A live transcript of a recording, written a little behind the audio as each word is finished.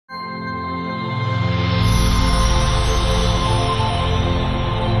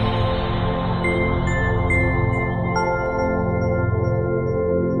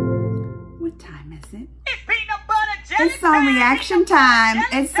song reaction time.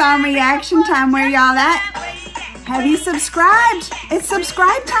 It's song reaction time. Where y'all at? Have you subscribed? It's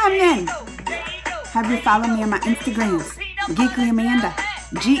subscribe time then. Have you followed me on my Instagrams? Geekly Amanda.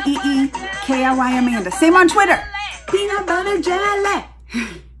 Geekiy Amanda. Same on Twitter. Peanut butter jelly.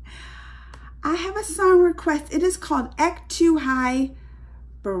 I have a song request. It is called Ek Too High,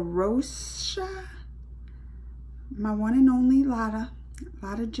 Bharosa. My one and only Lata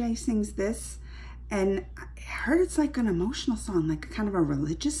J sings this. And I heard it's like an emotional song, like kind of a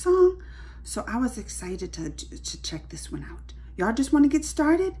religious song. So I was excited to check this one out. Y'all just want to get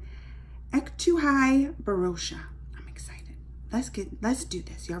started? Ek Too High, Bharosa. I'm excited. Let's do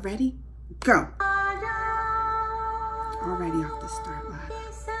this. Y'all ready? Go. Already off the start, Lata.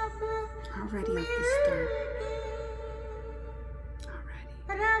 Already off the start. Already.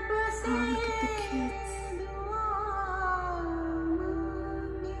 Oh, look at the kids.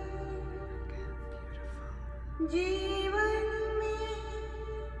 जीवन में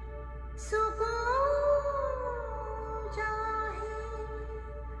सुकून चाहे,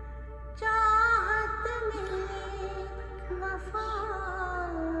 चाहत में वफा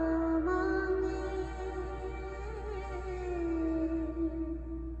मांगे,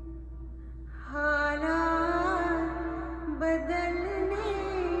 हालात बदलने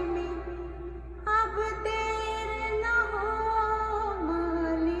में अब देर न हो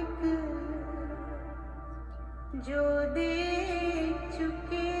मालिक, जो देख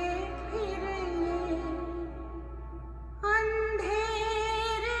चुके फिर ये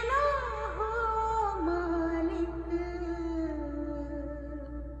अंधेर न हो मालिक।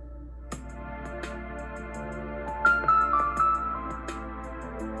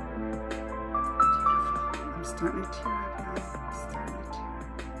 I'm starting to tear up now. I'm starting to tear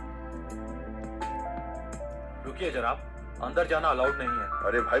up. रुकिए जनाब, अंदर जाना अलाउड नहीं है।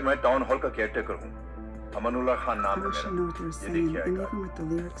 अरे भाई, मैं टाउन हॉल का केयरटेकर हूँ। अमनुल्लाह खान नाम है I wish I know what they were saying. And even what the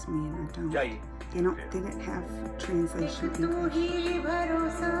lyrics mean, I don't. They didn't have translation एक तू ही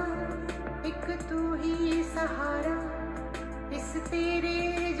भरोसा, एक तू ही सहारा, इस तेरे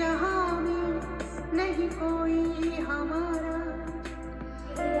जहां में नहीं कोई हमारा।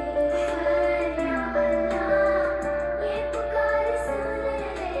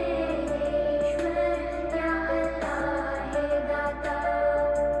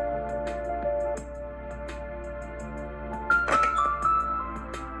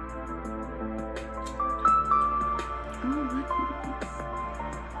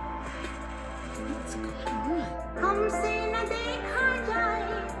 हमसे न देखा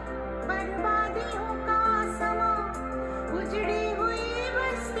जाए बर्बादियों का समा, उजड़ी हुई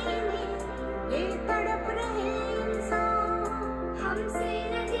बस्ती में ये तड़प रहे इंसान। हमसे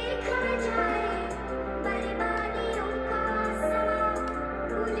न देखा जाए बर्बादियों का समा,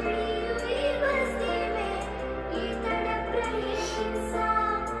 उजड़ी हुई बस्ती में ये तड़प रहे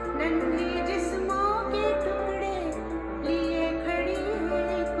इंसान। नन्हे जिस्मों के टुकड़े लिए खड़ी है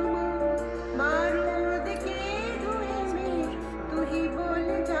एक माँ, बारूद के धुएं में तू ही बोल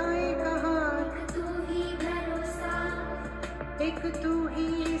जाए कहाँ। तू ही भरोसा, एक तू ही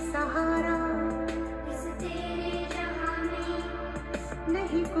सहारा, इस तेरे जहां में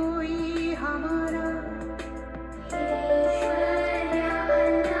नहीं कोई हमारा। ईश्वर या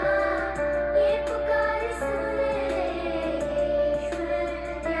अल्लाह, ये पुकार सुन ले, ईश्वर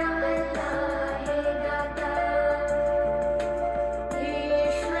या अल्लाह हे दाता।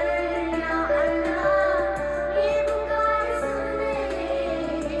 ईश्वर या अल्लाह, ये पुकार सुन ले,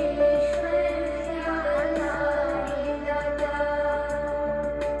 ईश्वर या अल्लाह हे दाता।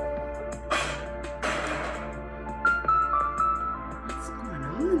 What's going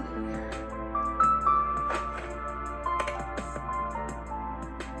on here?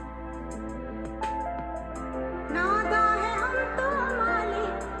 नादा है हम तो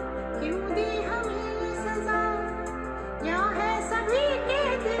मालिक, क्यों दी हमें ये सजा, या है सभी के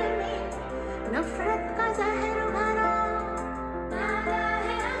दिल में नफरत का जहर भरा। नादा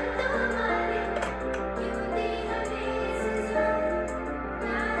है हम तो मालिक, क्यों दी हमें ये सजा,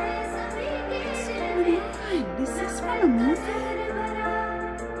 या है सभी के दिल में Is this from a movie?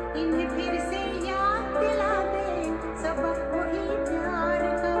 इन्हें फिर से याद दिला दे सबक वही प्यार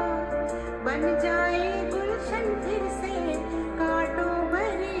का, बन जाए गुलशन फिर से कांटो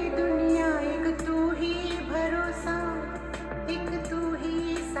भरी दुनिया। एक तू ही भरोसा, एक तू ही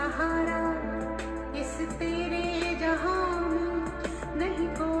सहारा, इस तेरे जहां में नहीं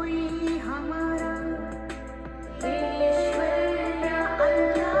कोई हमारा। ईश्वर या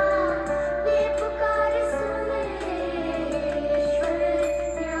अल्लाह, ये पुकार सुन ले,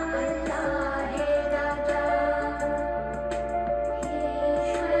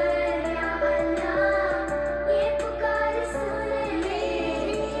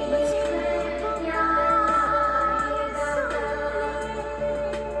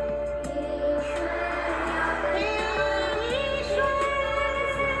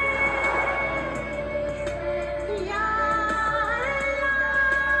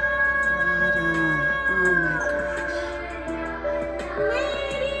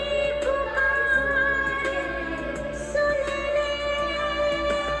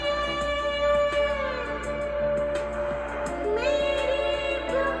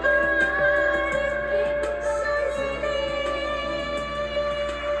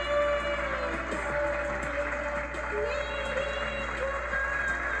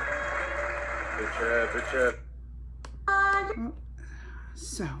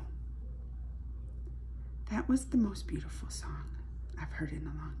 That was the most beautiful song I've heard in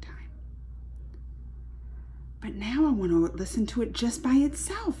a long time. But now I want to listen to it just by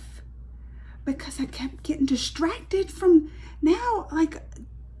itself, because I kept getting distracted from now, like,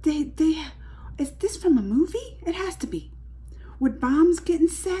 is this from a movie? It has to be. With bombs getting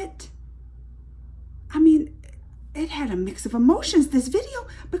set. I mean, it had a mix of emotions, this video,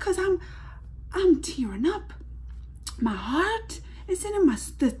 because I'm tearing up. My heart is in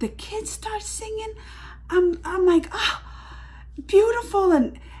it. The kids start singing. I'm like, oh, beautiful,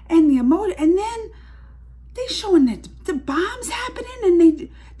 and the emotion, and then they showing that the bombs happening, and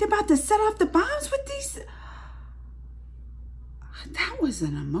they're about to set off the bombs with these. That was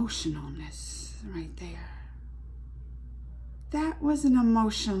an emotionalness right there. That was an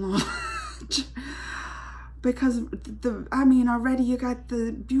emotional, because I mean, already you got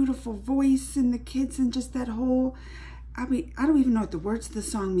the beautiful voice and the kids and just that whole, I mean, I don't even know what the words of the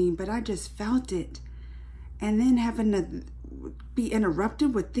song mean, but I just felt it. And then having to be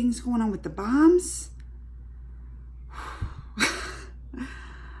interrupted with things going on with the bombs.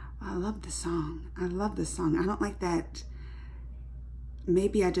 I love the song. I love the song. I don't like that.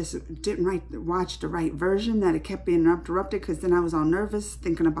 Maybe I just didn't watch the right version, that it kept being interrupted, because then I was all nervous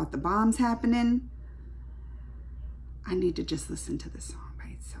thinking about the bombs happening. I need to just listen to the song by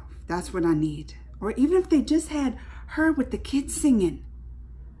itself. That's what I need. Or even if they just had her with the kids singing.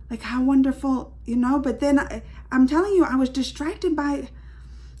 Like, how wonderful, you know? But then I'm telling you, I was distracted by,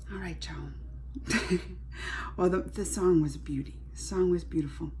 all right, y'all. Well, the song was beauty. The song was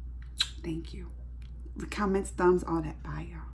beautiful. Thank you. The comments, thumbs, all that. Bye, y'all.